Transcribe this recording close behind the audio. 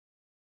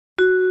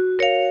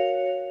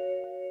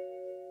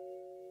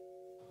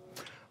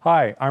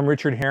Hi, I'm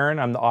Richard Herron.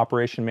 I'm the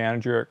Operation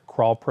Manager at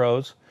Crawl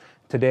Pros.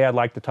 Today I'd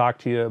like to talk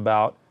to you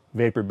about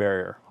vapor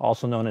barrier,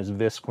 also known as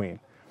Visqueen.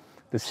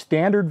 The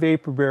standard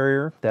vapor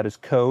barrier that is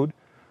code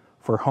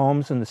for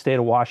homes in the state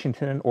of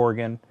Washington and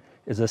Oregon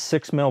is a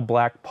 6 mil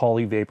black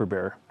poly vapor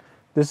barrier.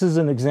 This is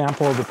an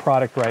example of the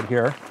product right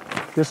here.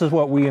 This is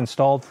what we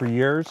installed for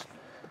years.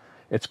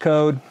 It's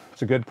code,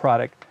 it's a good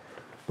product.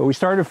 But we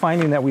started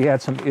finding that we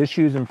had some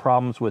issues and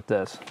problems with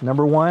this.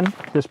 Number one,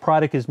 this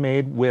product is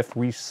made with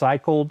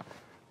recycled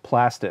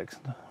plastics.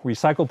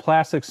 Recycled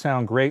plastics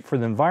sound great for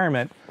the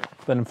environment,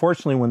 but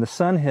unfortunately when the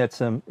sun hits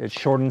them, it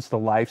shortens the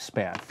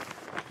lifespan.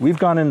 We've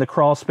gone into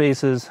crawl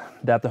spaces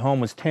that the home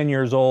was 10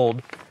 years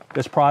old.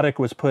 This product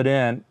was put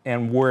in,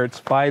 and where it's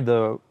by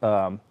the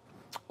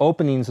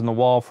openings in the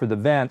wall for the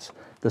vents,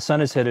 the sun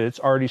has hit it, it's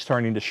already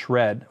starting to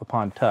shred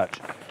upon touch.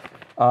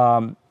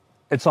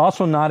 It's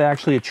also not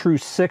actually a true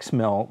 6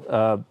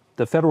 mil.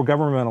 The federal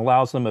government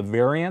allows them a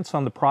variance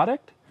on the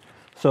product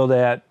so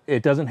that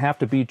it doesn't have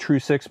to be true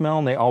 6 mil,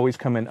 and they always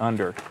come in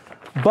under.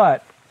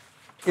 But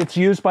it's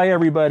used by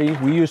everybody.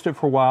 We used it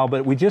for a while,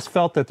 but we just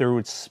felt that there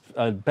was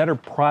a better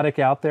product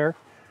out there.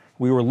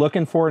 We were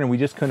looking for it and we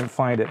just couldn't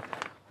find it.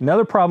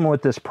 Another problem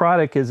with this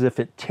product is if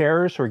it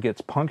tears or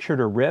gets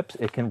punctured or rips,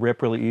 it can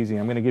rip really easy.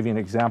 I'm gonna give you an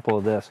example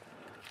of this.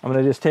 I'm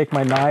gonna just take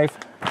my knife,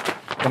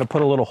 I'm gonna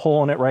put a little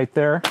hole in it right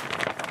there.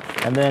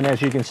 And then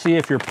as you can see,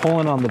 if you're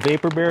pulling on the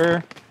vapor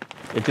barrier,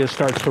 it just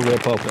starts to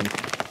rip open.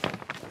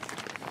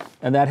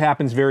 And that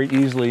happens very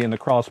easily in the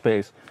crawl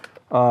space.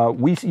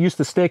 We used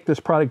to stake this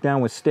product down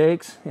with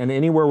stakes, and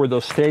anywhere where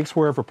those stakes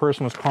were, if a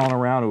person was crawling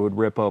around, it would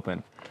rip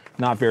open.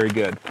 Not very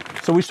good.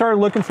 So we started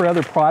looking for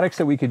other products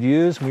that we could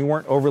use. We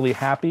weren't overly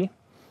happy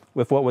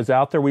with what was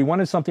out there. We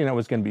wanted something that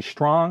was going to be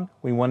strong.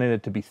 We wanted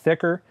it to be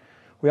thicker.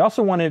 We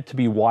also wanted it to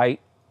be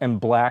white and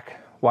black,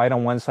 white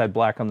on one side,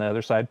 black on the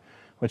other side,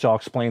 which I'll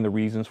explain the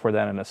reasons for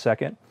that in a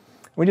second.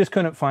 We just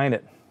couldn't find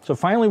it. So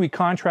finally we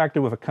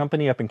contracted with a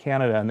company up in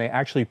Canada, and they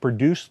actually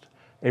produced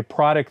a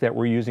product that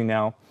we're using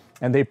now,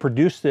 and they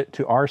produced it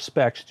to our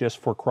specs just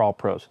for Crawl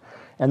Pros.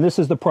 And this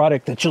is the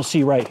product that you'll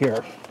see right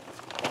here.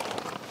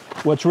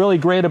 What's really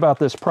great about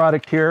this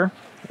product here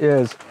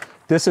is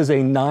this is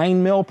a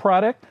 9 mil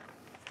product.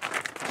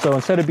 So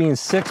instead of being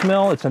 6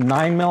 mil, it's a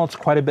 9 mil, it's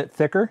quite a bit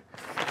thicker.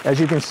 As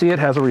you can see, it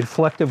has a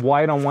reflective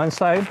white on one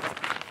side,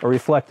 a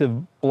reflective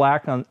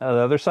black on the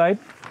other side,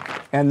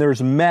 and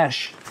there's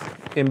mesh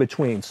in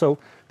between. So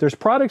there's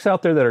products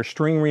out there that are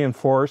string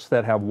reinforced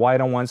that have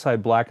white on one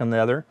side, black on the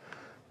other.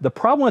 The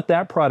problem with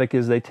that product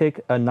is they take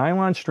a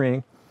nylon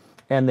string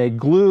and they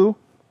glue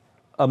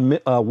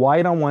a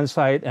white on one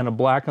side and a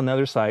black on the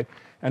other side,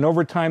 and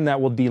over time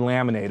that will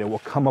delaminate. It will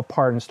come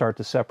apart and start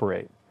to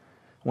separate.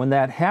 When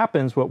that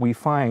happens, what we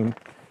find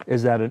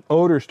is that an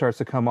odor starts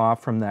to come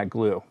off from that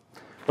glue.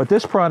 What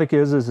this product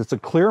is it's a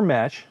clear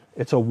mesh,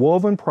 it's a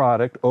woven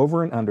product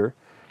over and under,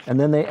 and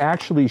then they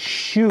actually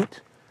shoot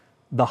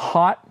the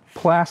hot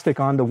plastic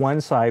onto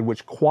one side,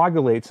 which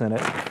coagulates in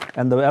it,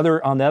 and the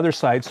other on the other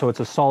side, so it's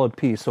a solid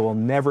piece, so it will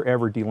never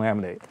ever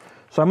delaminate.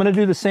 So I'm going to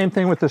do the same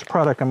thing with this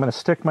product. I'm going to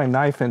stick my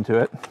knife into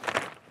it.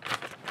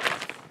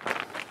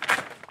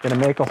 Going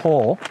to make a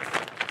hole,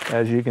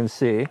 as you can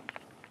see,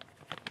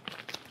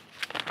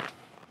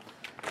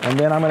 and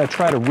then I'm going to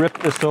try to rip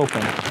this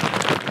open.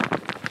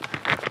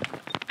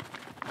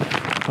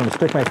 I'm going to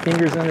stick my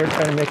fingers in there,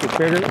 try to make it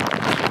bigger.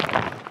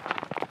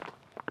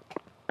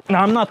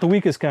 Now, I'm not the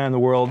weakest guy in the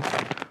world,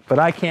 but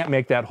I can't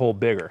make that hole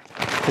bigger.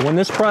 So when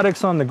this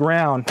product's on the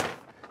ground,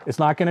 it's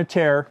not going to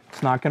tear,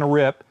 it's not going to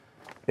rip,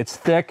 it's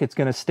thick, it's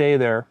going to stay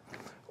there.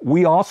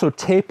 We also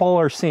tape all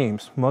our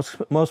seams.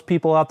 Most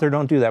people out there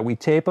don't do that. We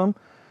tape them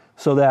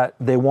so that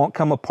they won't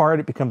come apart,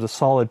 it becomes a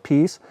solid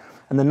piece.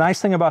 And the nice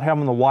thing about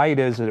having the white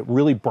is that it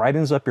really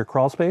brightens up your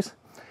crawl space.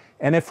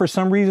 And if for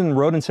some reason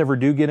rodents ever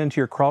do get into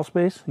your crawl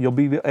space, you'll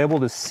be able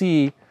to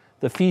see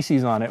the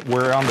feces on it,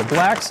 where on the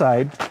black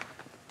side,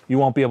 you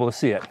won't be able to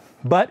see it.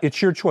 But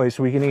it's your choice.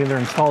 We can either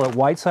install it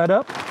white side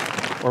up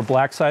or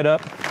black side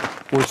up.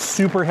 We're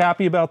super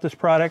happy about this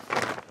product.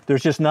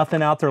 There's just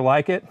nothing out there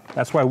like it.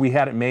 That's why we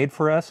had it made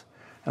for us.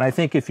 And I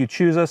think if you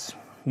choose us,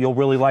 you'll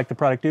really like the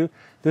product too.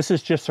 This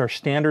is just our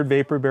standard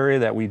vapor barrier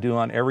that we do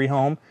on every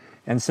home.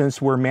 And since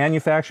we're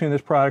manufacturing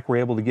this product, we're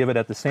able to give it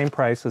at the same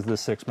price as the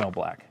 6 mil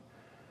black.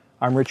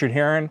 I'm Richard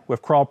Herron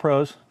with Crawl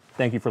Pros.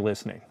 Thank you for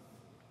listening.